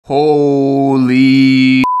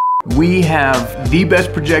Holy, we have the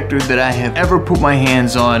best projector that I have ever put my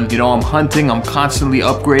hands on. You know, I'm hunting, I'm constantly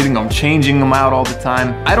upgrading, I'm changing them out all the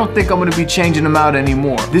time. I don't think I'm gonna be changing them out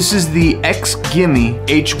anymore. This is the Xgimi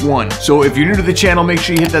H1. So if you're new to the channel, make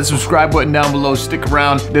sure you hit that subscribe button down below, stick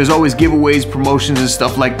around. There's always giveaways, promotions, and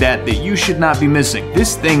stuff like that that you should not be missing.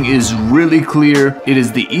 This thing is really clear. It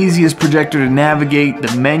is the easiest projector to navigate.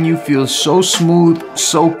 The menu feels so smooth,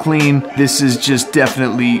 so clean. This is just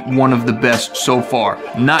definitely one of the best so far.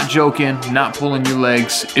 Not joking, not pulling your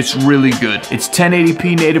legs. It's really good. It's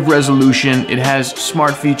 1080p native resolution. It has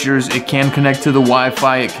smart features. It can connect to the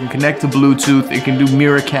Wi-Fi. It can connect to Bluetooth. It can do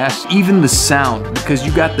Miracast. Even the sound, because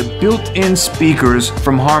you got the built-in speakers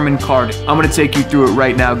from Harman Kardon. I'm gonna take you through it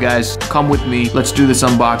right now, guys. Come with me. Let's do this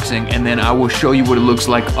unboxing, and then I will show you what it looks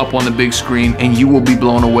like up on the big screen, and you will be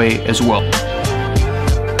blown away as well.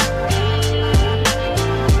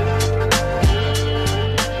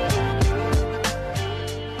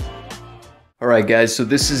 Alright guys, so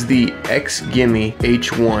this is the Xgimi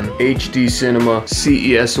H1 HD Cinema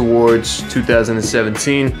CES Awards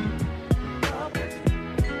 2017.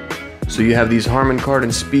 So you have these Harman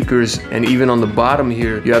Kardon speakers, and even on the bottom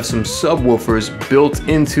here, you have some subwoofers built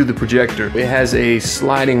into the projector. It has a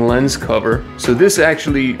sliding lens cover. So this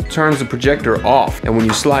actually turns the projector off, and when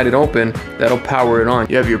you slide it open, that'll power it on.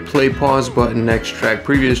 You have your play pause button, next track,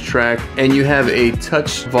 previous track, and you have a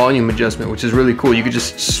touch volume adjustment, which is really cool. You could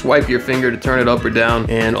just swipe your finger to turn it up or down.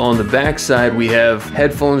 And on the back side, we have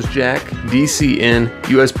headphones jack, DC in,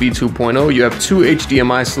 USB 2.0. You have two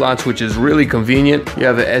HDMI slots, which is really convenient. You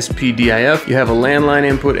have a SPDIF, you have a landline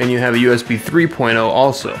input, and you have a USB 3.0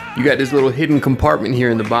 also. You got this little hidden compartment here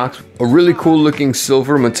in the box, a really cool looking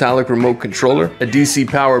silver metallic remote controller, a DC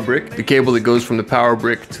power brick, the cable that goes from the power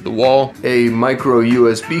brick to the wall, a micro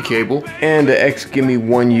USB cable, and the Xgimi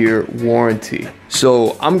 1-year warranty.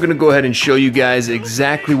 So I'm gonna go ahead and show you guys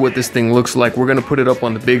exactly what this thing looks like. We're gonna put it up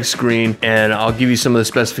on the big screen, and I'll give you some of the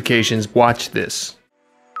specifications. Watch this.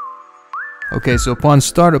 Okay, so upon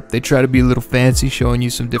startup, they try to be a little fancy, showing you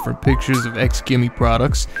some different pictures of Xgimi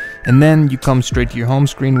products, and then you come straight to your home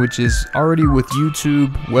screen, which is already with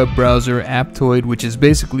YouTube, web browser, Aptoid, which is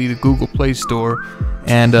basically the Google Play Store,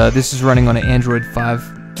 and this is running on an Android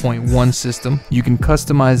 5.1 system. You can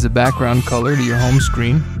customize the background color to your home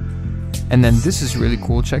screen, and then this is really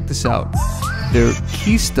cool. Check this out. Their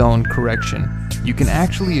keystone correction. You can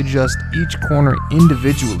actually adjust each corner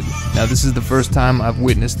individually. Now this is the first time I've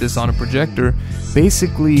witnessed this on a projector.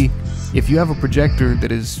 Basically, if you have a projector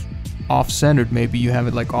that is off-centered, maybe you have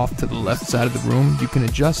it like off to the left side of the room, you can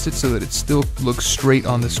adjust it so that it still looks straight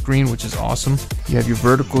on the screen, which is awesome. You have your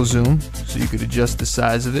vertical zoom, so you could adjust the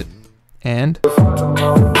size of it. And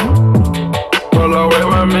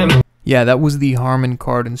yeah, that was the Harman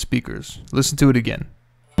Kardon speakers. Listen to it again.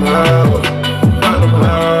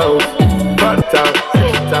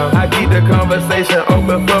 I keep the conversation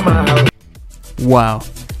open for my house. Wow,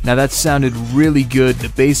 now that sounded really good. The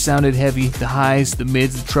bass sounded heavy, the highs, the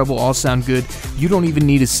mids, the treble all sound good. You don't even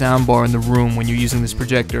need a sound bar in the room when you're using this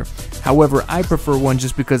projector. However, I prefer one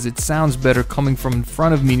just because it sounds better coming from in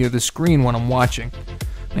front of me near the screen when I'm watching.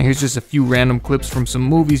 Now here's just a few random clips from some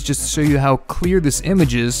movies just to show you how clear this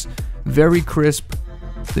image is. Very crisp.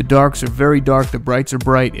 The darks are very dark, the brights are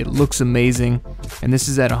bright, it looks amazing, and this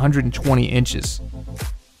is at 120 inches.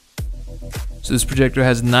 So this projector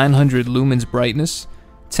has 900 lumens brightness,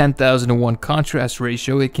 10,000:1 contrast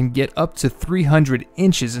ratio. It can get up to 300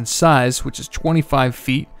 inches in size, which is 25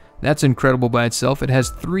 feet. That's incredible by itself. It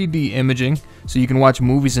has 3D imaging, so you can watch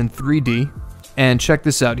movies in 3D. And check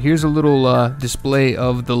this out, here's a little display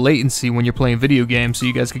of the latency when you're playing video games, so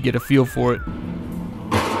you guys could get a feel for it.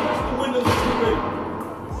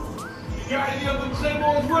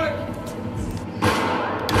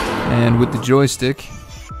 And with the joystick,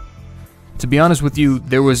 to be honest with you,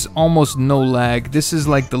 there was almost no lag. This is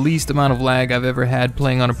like the least amount of lag I've ever had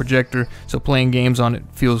playing on a projector, so playing games on it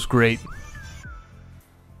feels great.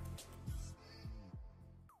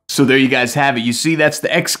 So there you guys have it. You see, that's the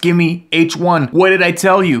Xgimi H1. What did I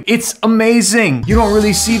tell you? It's amazing. You don't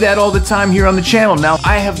really see that all the time here on the channel. Now,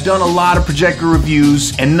 I have done a lot of projector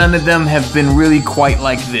reviews, and none of them have been really quite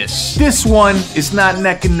like this. This one is not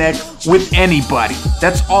neck and neck with anybody.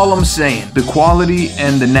 That's all I'm saying. The quality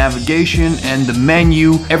and the navigation and the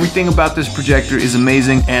menu, everything about this projector is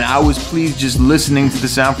amazing, and I was pleased just listening to the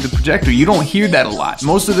sound for the projector. You don't hear that a lot.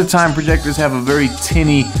 Most of the time, projectors have a very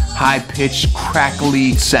tinny, high-pitched,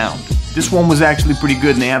 crackly sound. This one was actually pretty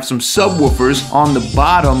good, and they have some subwoofers on the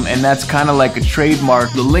bottom, and that's kind of like a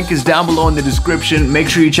trademark. The link is down below in the description. Make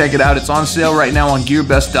sure you check it out. It's on sale right now on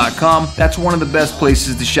gearbest.com. That's one of the best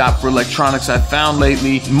places to shop for electronics I've found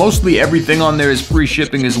lately. Mostly everything on there is free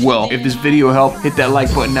shipping as well. If this video helped, hit that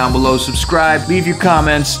like button down below, subscribe, leave your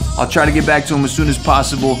comments. I'll try to get back to them as soon as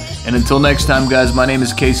possible. And until next time, guys, my name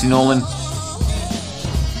is Casey Nolan.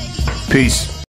 Peace.